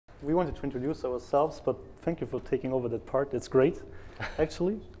we wanted to introduce ourselves, but thank you for taking over that part. It's great,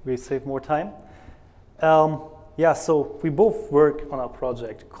 actually. We save more time. Yeah, so we both work on a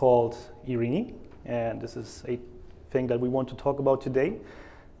project called Eirini, and this is a thing that we want to talk about today.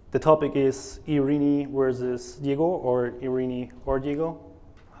 The topic is Eirini versus Diego, or Eirini or Diego,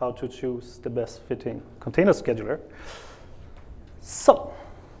 how to choose the best fitting container scheduler. So,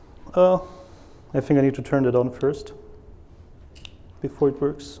 I think I need to turn it on first before it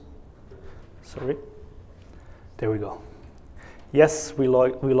works. Sorry. There we go. Yes, we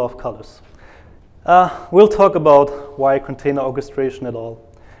love colors. We'll talk about why container orchestration at all.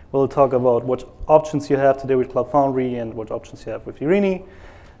 We'll talk about what options you have today with Cloud Foundry and what options you have with Eirini.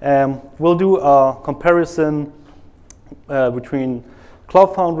 We'll do a comparison between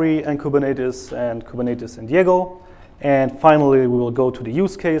Cloud Foundry and Kubernetes and Diego. And finally, we will go to the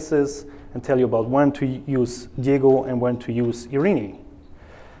use cases and tell you about when to use Diego and when to use Eirini.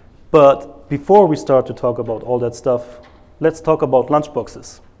 But before we start to talk about all that stuff, let's talk about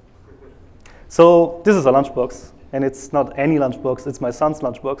lunchboxes. So this is a lunchbox, and it's not any lunchbox, it's my son's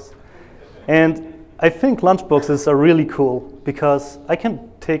lunchbox. And I think lunchboxes are really cool because I can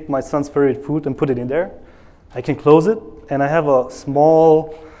take my son's favorite food and put it in there. I can close it, and I have a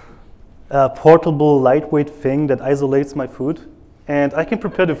small portable, lightweight thing that isolates my food. And I can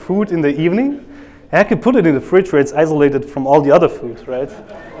prepare the food in the evening, and I can put it in the fridge where it's isolated from all the other food, right?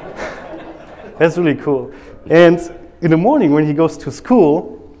 That's really cool. And in the morning when he goes to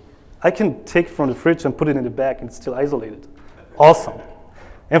school, I can take it from the fridge and put it in the bag and it's still isolated. Awesome.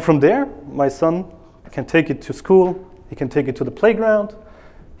 And from there, my son can take it to school, he can take it to the playground,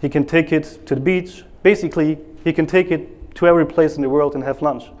 he can take it to the beach. Basically, he can take it to every place in the world and have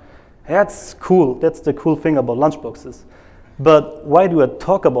lunch. That's cool. That's the cool thing about lunchboxes. But why do I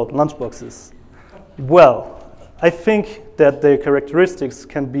talk about lunchboxes? Well, I think that their characteristics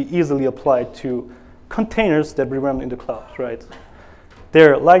can be easily applied to containers that we run in the cloud, right?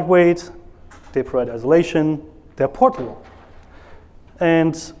 They're lightweight, they provide isolation, they're portable.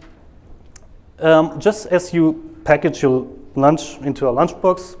 And just as you package your lunch into a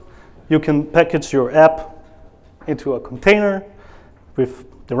lunchbox, you can package your app into a container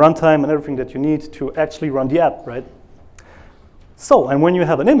with the runtime and everything that you need to actually run the app, right? So, and when you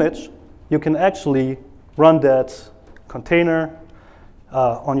have an image, you can actually run that container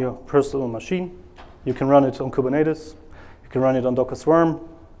on your personal machine. You can run it on Kubernetes. You can run it on Docker Swarm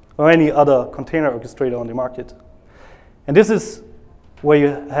or any other container orchestrator on the market. And this is where you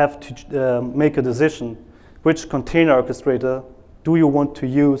have to make a decision. Which container orchestrator do you want to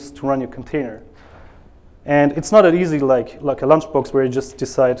use to run your container? And it's not that easy like a lunchbox where you just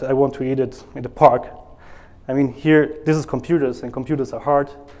decide, I want to eat it in the park. I mean, here, this is computers, and computers are hard.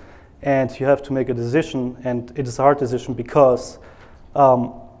 And you have to make a decision, and it is a hard decision because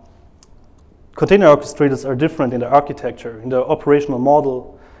container orchestrators are different in their architecture, in their operational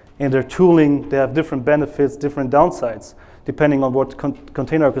model, in their tooling. They have different benefits, different downsides, depending on what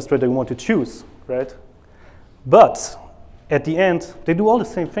container orchestrator you want to choose, right? But at the end, they do all the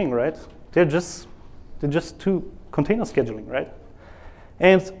same thing, right? They're just two container scheduling, right?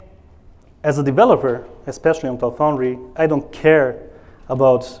 And as a developer, especially on Cloud Foundry, I don't care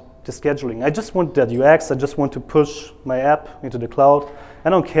about the scheduling. I just want that UX. I just want to push my app into the cloud. I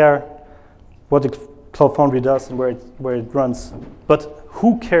don't care what the Cloud Foundry does and where it runs. But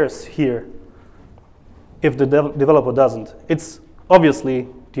who cares here if the developer doesn't? It's obviously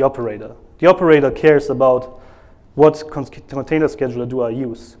the operator. The operator cares about what container scheduler do I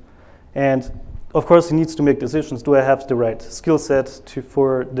use. And of course, he needs to make decisions. Do I have the right skill set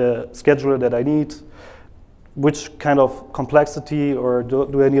for the scheduler that I need? Which kind of complexity, or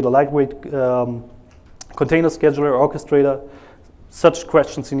do I need a lightweight container scheduler or orchestrator? Such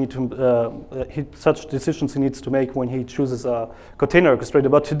questions he needs to, such decisions he needs to make when he chooses a container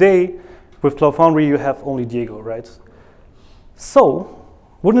orchestrator. But today, with Cloud Foundry, you have only Diego, right? So,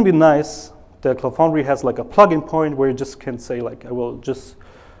 wouldn't it be nice that Cloud Foundry has like a plugin point where you just can say like, I will just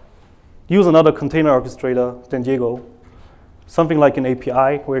use another container orchestrator than Diego. Something like an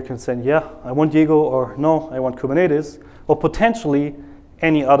API where you can say, yeah, I want Diego, or no, I want Kubernetes, or potentially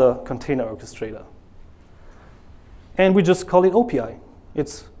any other container orchestrator. And we just call it OPI.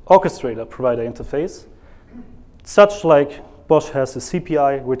 It's Orchestrator Provider Interface, such like Bosch has the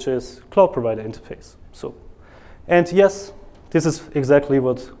CPI, which is Cloud Provider Interface. So, and yes, this is exactly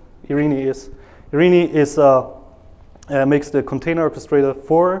what Eirini is. Eirini is makes the container orchestrator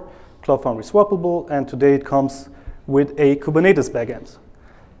for Cloud Foundry swappable, and today it comes with a Kubernetes backend.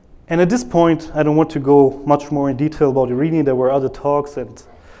 And at this point, I don't want to go much more in detail about Eirini. There were other talks, and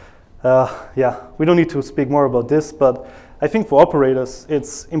yeah, we don't need to speak more about this, but I think for operators,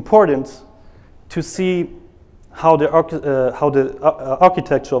 it's important to see how the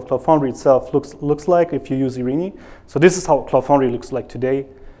architecture of Cloud Foundry itself looks like if you use Eirini. So this is how Cloud Foundry looks like today.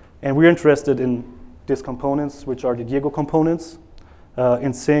 And we're interested in these components, which are the Diego components,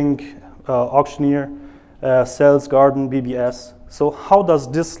 in sync, auctioneer, sales, garden, BBS. So how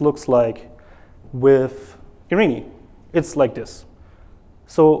does this look like with Eirini? It's like this.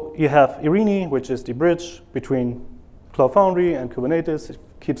 So you have Eirini, which is the bridge between Cloud Foundry and Kubernetes. It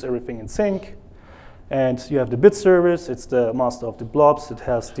keeps everything in sync. And you have the bit service. It's the master of the blobs. It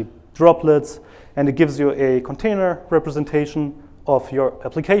has the droplets. And it gives you a container representation of your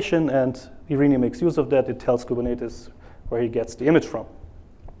application. And Eirini makes use of that. It tells Kubernetes where he gets the image from.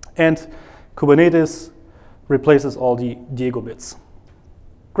 And Kubernetes replaces all the Diego bits.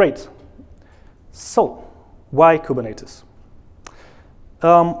 Great. So why Kubernetes?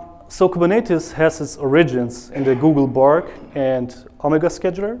 So Kubernetes has its origins in the Google Borg and Omega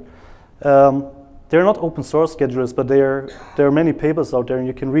scheduler. They're not open source schedulers, but there are many papers out there, and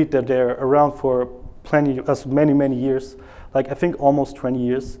you can read that they're around for many years, like I think almost 20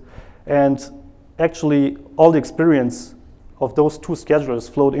 years. And actually, all the experience of those two schedulers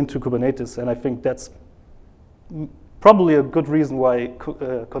flowed into Kubernetes, and I think that's probably a good reason why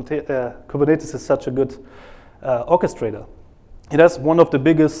Kubernetes is such a good orchestrator. It has one of the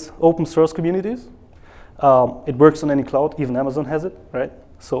biggest open source communities. It works on any cloud, even Amazon has it, right?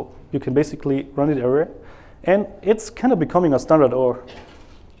 So you can basically run it everywhere. And it's kind of becoming a standard, or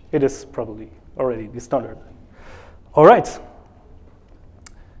it is probably already the standard. All right.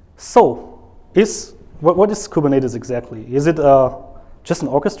 So what is Kubernetes exactly? Is it just an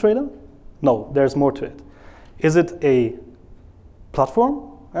orchestrator? No, there's more to it. Is it a platform?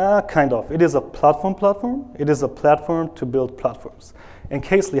 Kind of. It is a platform. It is a platform to build platforms. And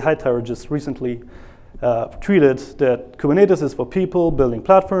Casely Hightower just recently tweeted that Kubernetes is for people building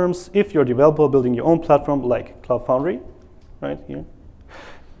platforms. If you're a developer building your own platform like Cloud Foundry, right here,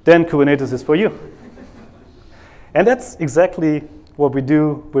 then Kubernetes is for you. And that's exactly what we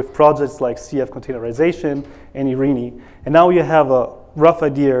do with projects like CF containerization and Eirini. And now you have a rough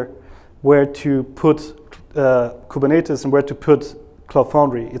idea where to put Kubernetes and where to put Cloud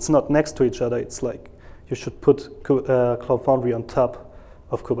Foundry. It's not next to each other. It's like you should put Cloud Foundry on top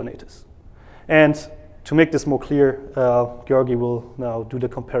of Kubernetes. And to make this more clear, Georgi will now do the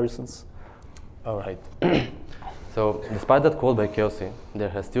comparisons. All right. So despite that quote by Kelsey, there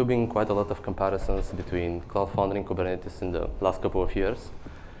has still been quite a lot of comparisons between Cloud Foundry and Kubernetes in the last couple of years.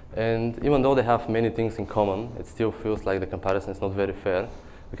 And even though they have many things in common, it still feels like the comparison is not very fair,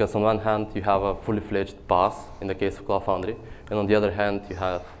 because on one hand, you have a fully fledged PaaS in the case of Cloud Foundry, and on the other hand, you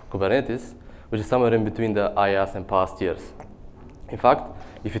have Kubernetes, which is somewhere in between the IaaS and PaaS tiers. In fact,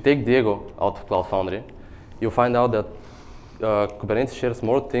 if you take Diego out of Cloud Foundry, you'll find out that Kubernetes shares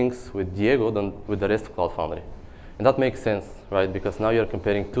more things with Diego than with the rest of Cloud Foundry. And that makes sense, right? Because now you're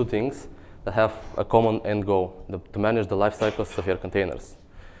comparing two things that have a common end goal, to manage the life cycles of your containers.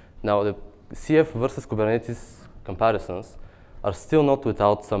 Now, the CF versus Kubernetes comparisons are still not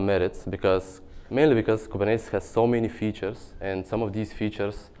without some merits, mainly because Kubernetes has so many features, and some of these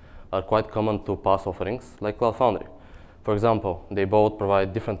features are quite common to PaaS offerings like Cloud Foundry. For example, they both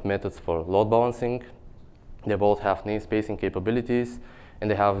provide different methods for load balancing, they both have namespacing capabilities, and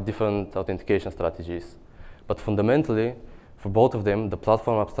they have different authentication strategies. But fundamentally, for both of them, the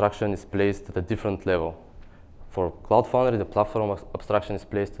platform abstraction is placed at a different level. For Cloud Foundry, the platform abstraction is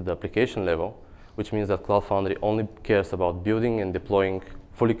placed at the application level, which means that Cloud Foundry only cares about building and deploying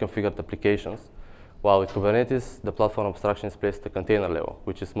fully configured applications, while with Kubernetes, the platform abstraction is placed at the container level,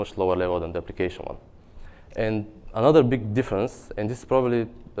 which is much lower level than the application one. And another big difference, and this is probably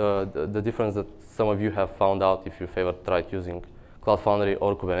the difference that some of you have found out if you've ever tried using Cloud Foundry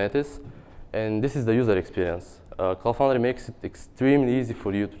or Kubernetes, and this is the user experience. Cloud Foundry makes it extremely easy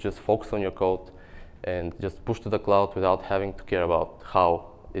for you to just focus on your code and just push to the cloud without having to care about how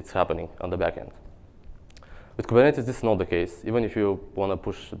it's happening on the back end. With Kubernetes, this is not the case. Even if you want to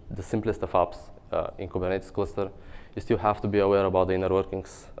push the simplest of apps in Kubernetes cluster, you still have to be aware about the inner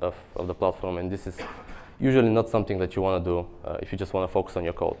workings of the platform, and this is usually not something that you want to do if you just want to focus on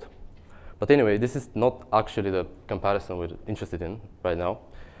your code. But anyway, this is not actually the comparison we're interested in right now.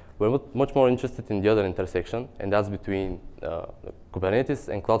 We're much more interested in the other intersection, and that's between Kubernetes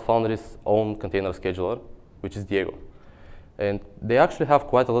and Cloud Foundry's own container scheduler, which is Diego. And they actually have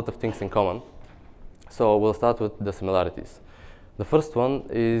quite a lot of things in common. So we'll start with the similarities. The first one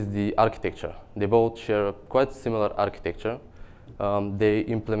is the architecture. They both share a quite similar architecture. They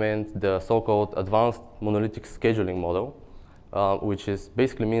implement the so-called advanced monolithic scheduling model, which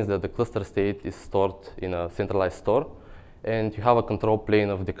basically means that the cluster state is stored in a centralized store, and you have a control plane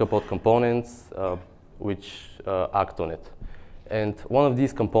of decoupled components which act on it. And one of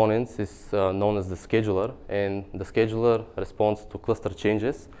these components is known as the scheduler, and the scheduler responds to cluster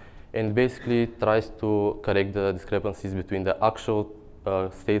changes and basically tries to correct the discrepancies between the actual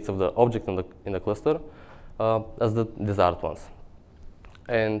states of the object in the cluster as the desired ones.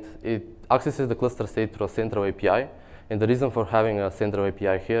 And it accesses the cluster state through a central API. And the reason for having a central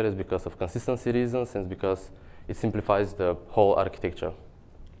API here is because of consistency reasons and because it simplifies the whole architecture.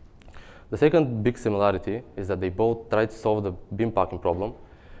 The second big similarity is that they both try to solve the bin packing problem,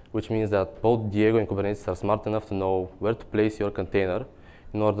 which means that both Diego and Kubernetes are smart enough to know where to place your container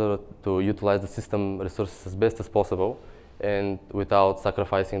in order to utilize the system resources as best as possible and without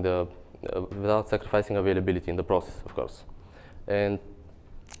sacrificing availability in the process, of course. And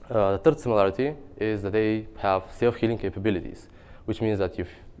the third similarity is that they have self-healing capabilities, which means that if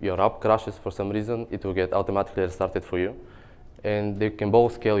your app crashes for some reason, it will get automatically restarted for you. And they can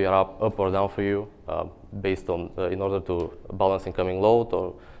both scale your app up or down for you based on, in order to balance incoming load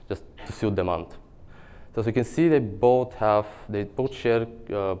or just to suit demand. So as you can see, they both share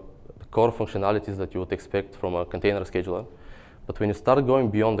core functionalities that you would expect from a container scheduler. But when you start going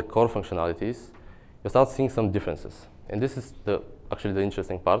beyond the core functionalities, you start seeing some differences. And this is actually the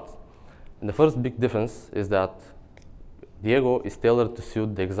interesting part. And the first big difference is that Diego is tailored to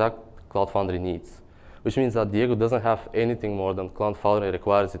suit the exact Cloud Foundry needs, which means that Diego doesn't have anything more than Cloud Foundry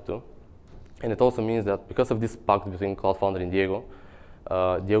requires it to. And it also means that because of this pact between Cloud Foundry and Diego,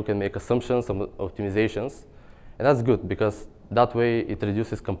 Diego can make assumptions and optimizations. And that's good because that way it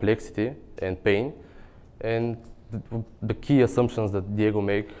reduces complexity and pain. And the key assumptions that Diego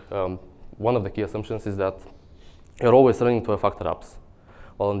make, one of the key assumptions is that you're always running 12-factor apps.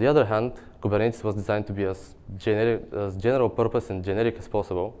 While on the other hand, Kubernetes was designed to be as general purpose and generic as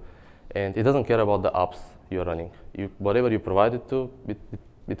possible. And it doesn't care about the apps you're running. Whatever you provide it to,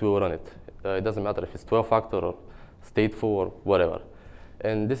 it will run it. It doesn't matter if it's 12-factor or stateful or whatever.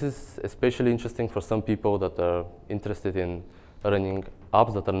 And this is especially interesting for some people that are interested in running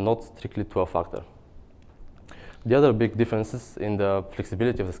apps that are not strictly 12-factor. The other big difference is in the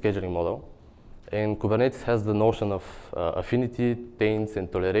flexibility of the scheduling model. And Kubernetes has the notion of affinity, taints, and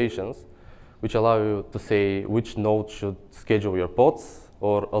tolerations, which allow you to say which node should schedule your pods,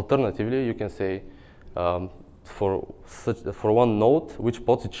 or alternatively, you can say for one node, which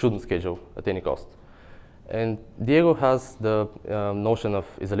pods it shouldn't schedule at any cost. And Diego has the notion of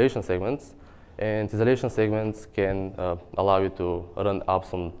isolation segments, and isolation segments can allow you to run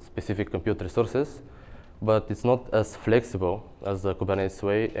apps on specific compute resources, but it's not as flexible as the Kubernetes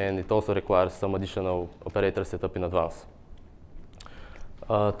way, and it also requires some additional operator setup in advance.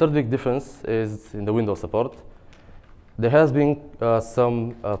 Third big difference is in the Windows support. There has been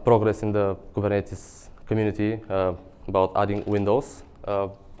some progress in the Kubernetes community about adding Windows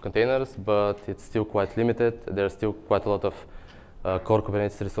containers, but it's still quite limited. There's still quite a lot of core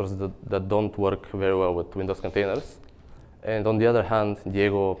Kubernetes resources that don't work very well with Windows containers. And on the other hand,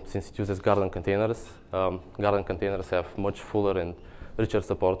 Diego, since it uses Garden containers have much fuller and richer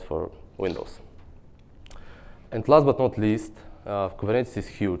support for Windows. And last but not least, Kubernetes is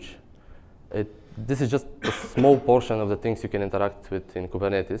huge. This is just a small portion of the things you can interact with in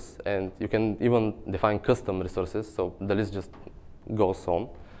Kubernetes, and you can even define custom resources, so the list just goes on.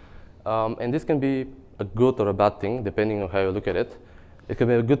 And this can be a good or a bad thing, depending on how you look at it. It can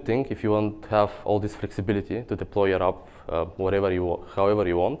be a good thing if you want to have all this flexibility to deploy your app however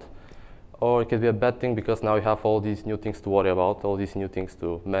you want. Or it can be a bad thing because now you have all these new things to worry about, all these new things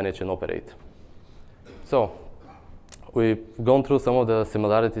to manage and operate. So we've gone through some of the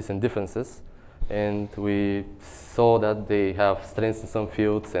similarities and differences, and we saw that they have strengths in some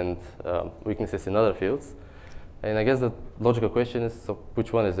fields and weaknesses in other fields. And I guess the logical question is, so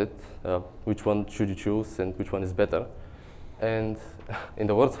which one is it? Which one should you choose, and which one is better? And in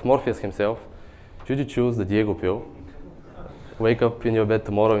the words of Morpheus himself, should you choose the Diego pill, wake up in your bed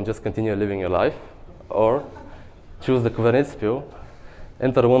tomorrow and just continue living your life, or choose the Kubernetes pill,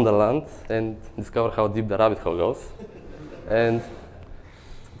 enter Wonderland, and discover how deep the rabbit hole goes? And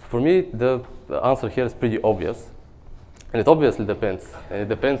for me, the answer here is pretty obvious, and it obviously depends, and it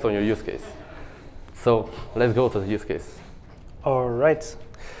depends on your use case. So let's go to the use case. All right.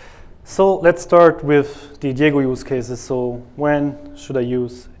 So let's start with the Diego use cases. So when should I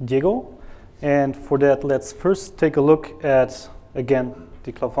use Diego? And for that, let's first take a look at, again,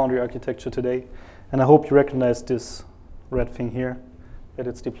 the Cloud Foundry architecture today. And I hope you recognize this red thing here, that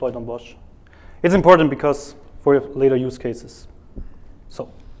it's deployed on Bosch. It's important because for your later use cases.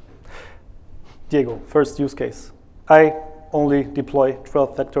 So Diego, first use case. I only deploy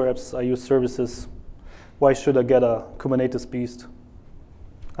 12-factor apps. I use services why should I get a Kubernetes beast?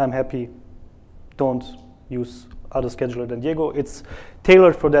 I'm happy. Don't use other scheduler than Diego. It's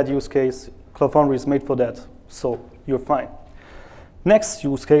tailored for that use case. Cloud Foundry is made for that, so you're fine. Next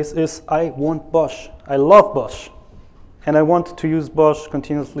use case is I want BOSH. I love BOSH. And I want to use BOSH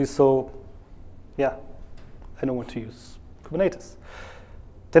continuously, so yeah, I don't want to use Kubernetes.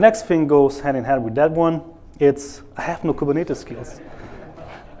 The next thing goes hand in hand with that one. It's I have no Kubernetes skills.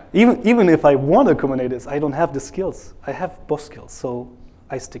 Even if I want a Kubernetes, I don't have the skills. I have BOSH skills, so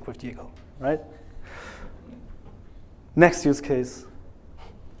I stick with Diego, right? Next use case,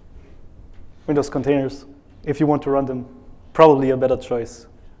 Windows containers. If you want to run them, probably a better choice,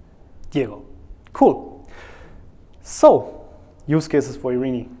 Diego. Cool. So, use cases for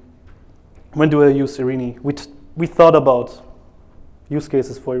Eirini. When do I use Eirini? We thought about use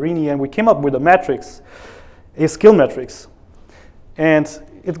cases for Eirini, and we came up with a matrix, a skill matrix. And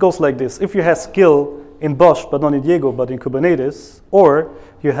it goes like this. If you have skill in BOSH, but not in Diego, but in Kubernetes, or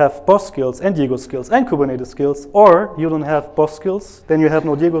you have BOSH skills and Diego skills and Kubernetes skills, or you don't have BOSH skills, then you have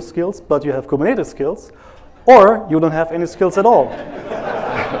no Diego skills, but you have Kubernetes skills, or you don't have any skills at all,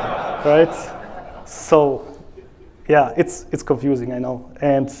 right? So, yeah, it's confusing, I know.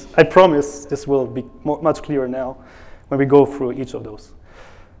 And I promise this will be much clearer now when we go through each of those.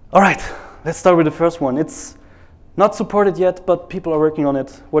 All right, let's start with the first one. It's not supported yet, but people are working on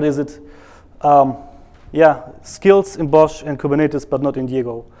it. What is it? Yeah, skills in BOSH and Kubernetes, but not in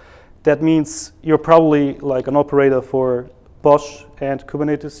Diego. That means you're probably like an operator for BOSH and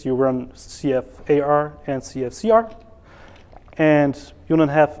Kubernetes. You run CFAR and CFCR, and you don't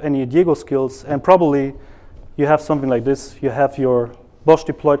have any Diego skills, and probably you have something like this. You have your BOSH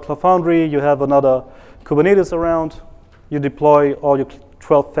deployed Cloud Foundry, you have another Kubernetes around, you deploy all your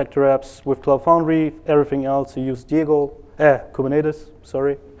 12 factor apps with Cloud Foundry, everything else you use Kubernetes,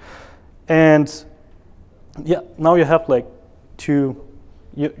 sorry. And yeah, now you have like you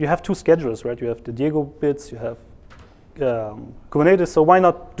have two schedulers, right? You have the Diego bits, you have Kubernetes, so why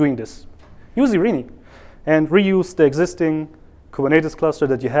not doing this? Use Eirini and reuse the existing Kubernetes cluster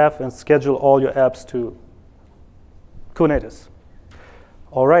that you have and schedule all your apps to Kubernetes.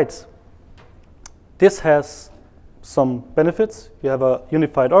 All right, this has some benefits. You have a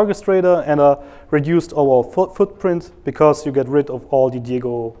unified orchestrator and a reduced overall footprint because you get rid of all the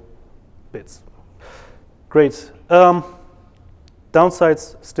Diego bits. Great.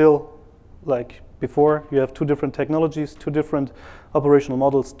 Downsides still, like before, you have two different technologies, two different operational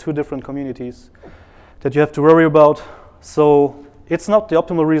models, two different communities that you have to worry about. So it's not the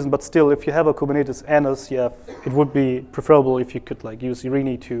optimal reason, but still, if you have a Kubernetes and a CF, it would be preferable if you could like use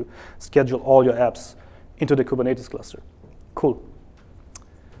Eirini to schedule all your apps into the Kubernetes cluster. Cool.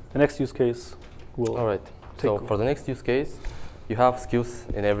 The next use case will. All right. So for the next use case, you have skills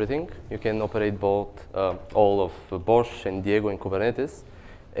in everything. You can operate both all of BOSH and Diego in Kubernetes.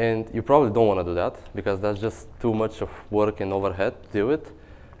 And you probably don't want to do that because that's just too much of work and overhead to do it.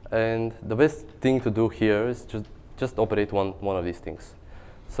 And the best thing to do here is just operate one of these things.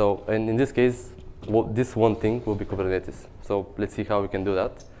 So, and in this case, this one thing will be Kubernetes. So let's see how we can do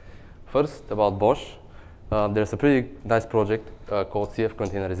that. First, about BOSH. There's a pretty nice project called CF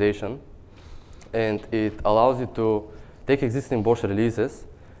containerization. And it allows you to take existing BOSH releases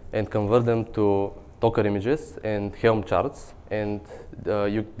and convert them to Docker images and Helm charts. And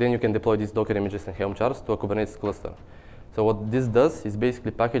then you can deploy these Docker images and Helm charts to a Kubernetes cluster. So what this does is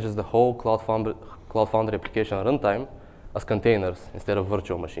basically packages the whole Cloud Foundry application runtime as containers instead of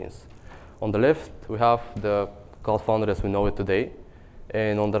virtual machines. On the left, we have the Cloud Foundry as we know it today.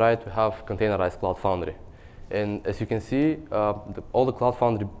 And on the right, we have containerized Cloud Foundry. And as you can see, all the Cloud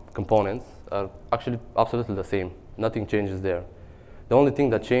Foundry components are actually absolutely the same. Nothing changes there. The only thing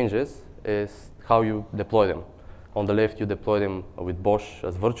that changes is how you deploy them. On the left, you deploy them with BOSH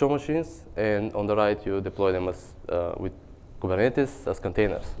as virtual machines, and on the right, you deploy them as with Kubernetes as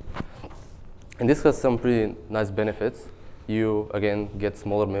containers. And this has some pretty nice benefits. You, again, get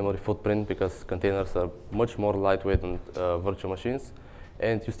smaller memory footprint because containers are much more lightweight than virtual machines.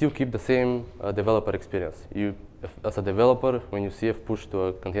 And you still keep the same developer experience. As a developer, when you CF push to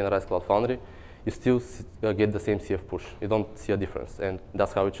a containerized Cloud Foundry, you still get the same CF push. You don't see a difference, and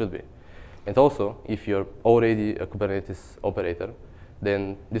that's how it should be. And also, if you're already a Kubernetes operator,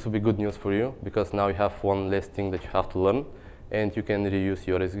 then this will be good news for you, because now you have one less thing that you have to learn, and you can reuse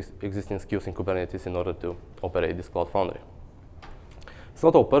your existing skills in Kubernetes in order to operate this Cloud Foundry. It's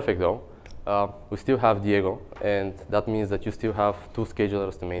not all perfect, though. We still have Diego, and that means that you still have two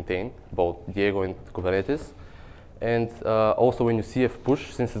schedulers to maintain, both Diego and Kubernetes. And also when you CF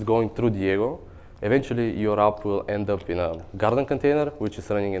push, since it's going through Diego, eventually your app will end up in a garden container, which is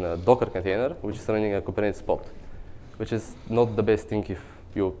running in a Docker container, which is running a Kubernetes pod, which is not the best thing if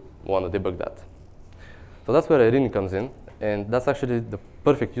you want to debug that. So that's where Eirini comes in, and that's actually the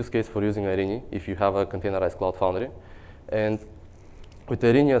perfect use case for using Eirini if you have a containerized Cloud Foundry. And with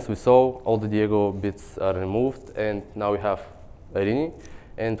Eirini, as we saw, all the Diego bits are removed, and now we have Eirini.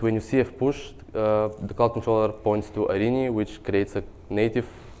 And when you CF push, the Cloud Controller points to Eirini, which creates a native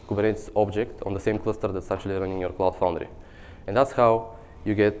Kubernetes object on the same cluster that's actually running your Cloud Foundry. And that's how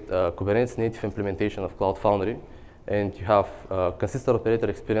you get Kubernetes native implementation of Cloud Foundry. And you have consistent operator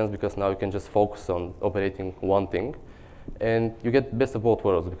experience because now you can just focus on operating one thing. And you get best of both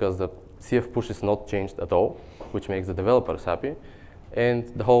worlds because the CF push is not changed at all, which makes the developers happy. And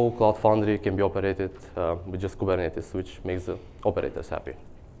the whole Cloud Foundry can be operated with just Kubernetes, which makes the operators happy.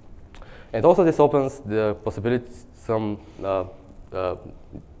 And also this opens the possibility some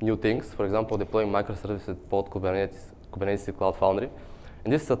new things. For example, deploying microservices pod Kubernetes to Cloud Foundry.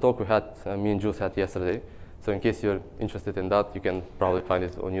 And this is a talk we had, me and Jules had yesterday. So in case you're interested in that, you can probably find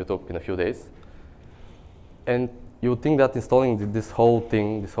it on YouTube in a few days. And you would think that installing this whole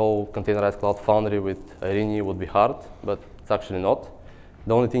thing, this whole containerized Cloud Foundry with Eirini would be hard, but it's actually not.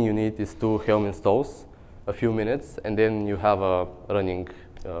 The only thing you need is 2 Helm installs, a few minutes, and then you have a running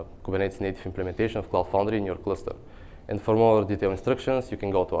Kubernetes native implementation of Cloud Foundry in your cluster. And for more detailed instructions, you can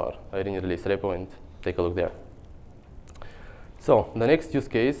go to our Eirini release repo and take a look there. So the next use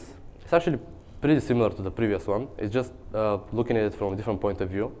case is actually pretty similar to the previous one. It's just looking at it from a different point of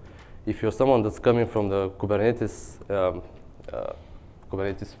view. If you're someone that's coming from the Kubernetes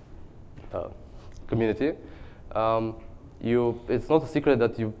community, it's not a secret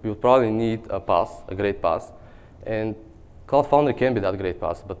that you'll probably need a pass, a great pass. And Cloud Foundry can be that great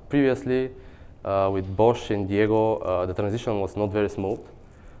pass, but previously with Bosch and Diego, the transition was not very smooth.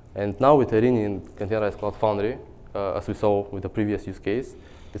 And now with Eirini and containerized Cloud Foundry, as we saw with the previous use case,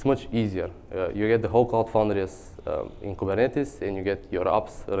 it's much easier. You get the whole Cloud Foundry as in Kubernetes, and you get your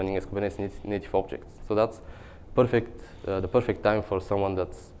apps running as Kubernetes native objects. So that's the perfect time for someone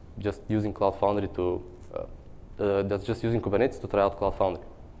that's just using Cloud Foundry that's just using Kubernetes to try out Cloud Foundry.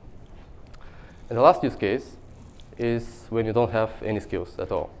 And the last use case is when you don't have any skills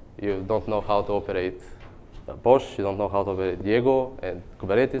at all. You don't know how to operate Bosch, you don't know how to operate Diego and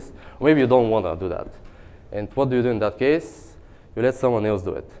Kubernetes, or maybe you don't want to do that. And what do you do in that case? You let someone else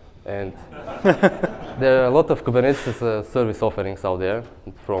do it. And there are a lot of Kubernetes service offerings out there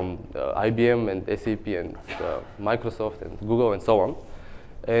from IBM and SAP and Microsoft and Google and so on.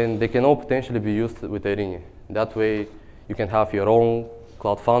 And they can all potentially be used with Eirini. That way, you can have your own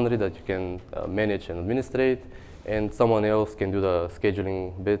Cloud Foundry that you can manage and administrate, and someone else can do the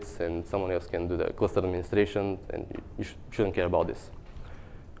scheduling bits, and someone else can do the cluster administration, and you shouldn't care about this.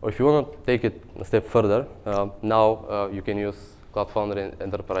 Or if you want to take it a step further, now you can use Cloud Foundry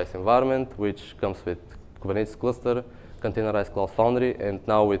Enterprise environment, which comes with Kubernetes cluster, containerized Cloud Foundry, and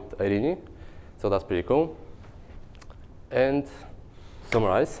now with Eirini. So that's pretty cool. And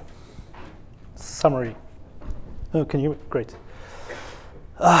summarize. Summary. Oh, can you? Great.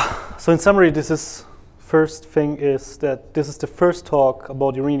 So in summary, first thing is that this is the first talk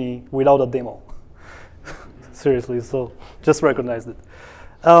about Eirini without a demo. Seriously, so just recognize it.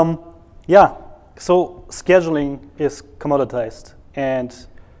 Yeah, so scheduling is commoditized, and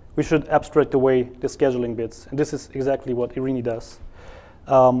we should abstract away the scheduling bits. And this is exactly what Eirini does.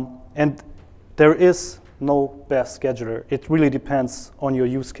 And there is no best scheduler. It really depends on your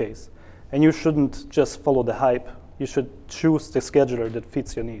use case. And you shouldn't just follow the hype. You should choose the scheduler that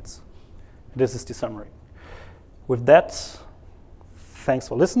fits your needs. This is the summary. With that, thanks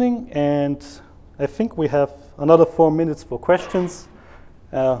for listening. And I think we have another 4 minutes for questions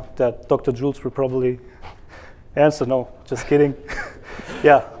that Dr. Jules will probably answer. No, just kidding.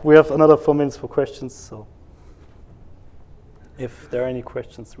 Yeah, we have another 4 minutes for questions. So if there are any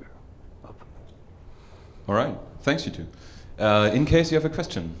questions, we're up. All right, thanks you two. In case you have a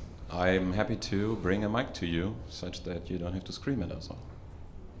question, I'm happy to bring a mic to you such that you don't have to scream at us all.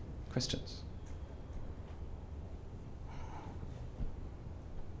 Questions?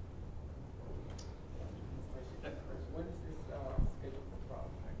 When is this scheduled for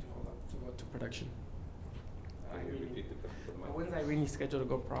to go to production? When is Eirini scheduled to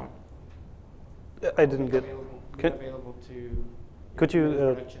go prod? I didn't get. Available to Could you?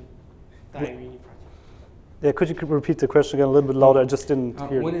 production. The Eirini project. Yeah, could you repeat the question again a little bit louder? I just didn't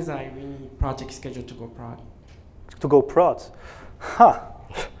hear. When is the Eirini project scheduled to go prod? To go prod?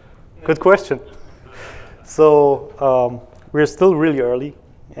 Good question. So we're still really early,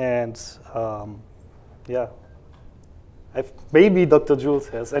 and yeah, maybe Dr. Jules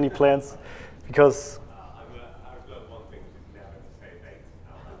has any plans. because I've got one thing which is never to say thanks.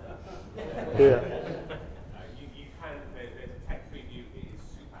 yeah. You can, there's a tech preview, it is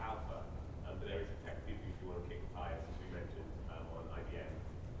super alpha, but there is a tech preview if you want to kick the tires, as we mentioned, on IBM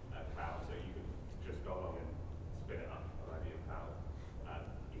Cloud, so you can just go along and spin it up on IBM Cloud.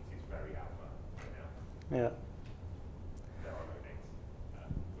 It is very alpha right now. Yeah. There are no names.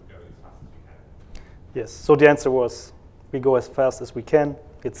 We'll go as fast as we can. Yes. So the answer was, we go as fast as we can.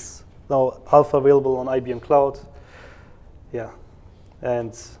 It's now alpha available on IBM Cloud. Yeah.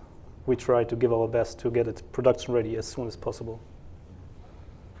 And we try to give our best to get it production ready as soon as possible.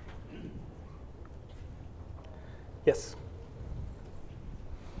 Yes.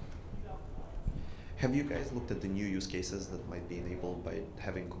 Have you guys looked at the new use cases that might be enabled by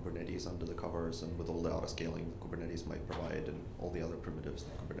having Kubernetes under the covers and with all the auto-scaling Kubernetes might provide and all the other primitives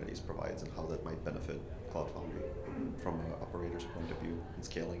that Kubernetes provides, and how that might benefit Cloud Foundry from an operator's point of view in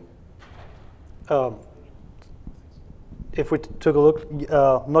scaling? If we took a look,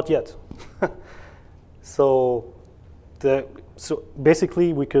 not yet. So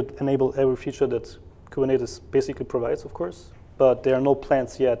basically we could enable every feature that Kubernetes basically provides, of course, but there are no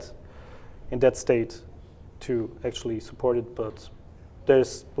plans yet in that state to actually support it, but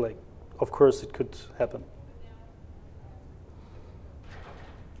there's like, of course it could happen.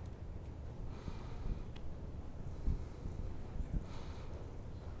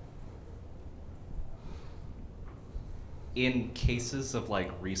 In cases of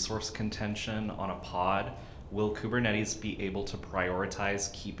like resource contention on a pod, will Kubernetes be able to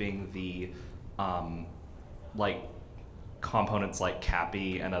prioritize keeping the like components like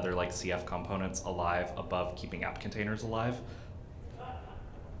CAPI and other like CF components alive above keeping app containers alive?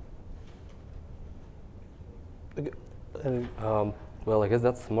 Well, I guess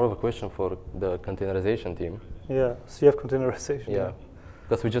that's more of a question for the containerization team. Yeah, CF containerization. Yeah,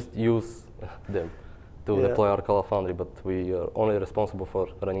 because we just use them to deploy our Cloud Foundry, but we are only responsible for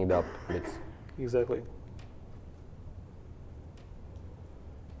running the app bits. Exactly.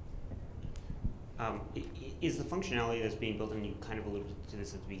 Is the functionality that's being built, and you kind of alluded to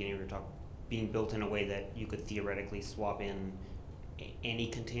this at the beginning of your talk, being built in a way that you could theoretically swap in any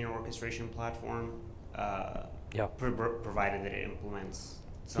container orchestration platform, provided that it implements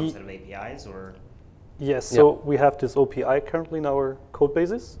some set of APIs, or? Yes, so we have this OPI currently in our code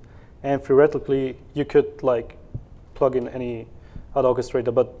bases, and theoretically you could like plug in any other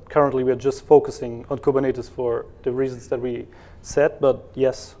orchestrator, but currently we're just focusing on Kubernetes for the reasons that we said, but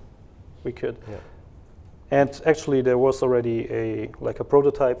yes, we could. Yeah. And actually there was already a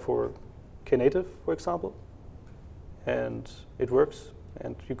prototype for Knative, for example, and it works,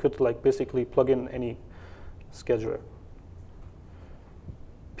 and you could like basically plug in any scheduler.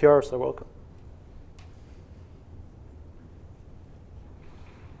 PRs are welcome.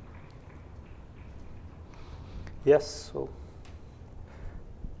 Yes, so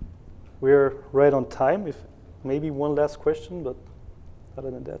we're right on time. If maybe one last question, but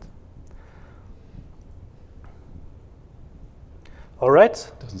other than that. All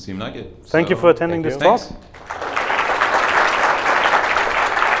right. Doesn't seem like it. Thank you for attending this talk.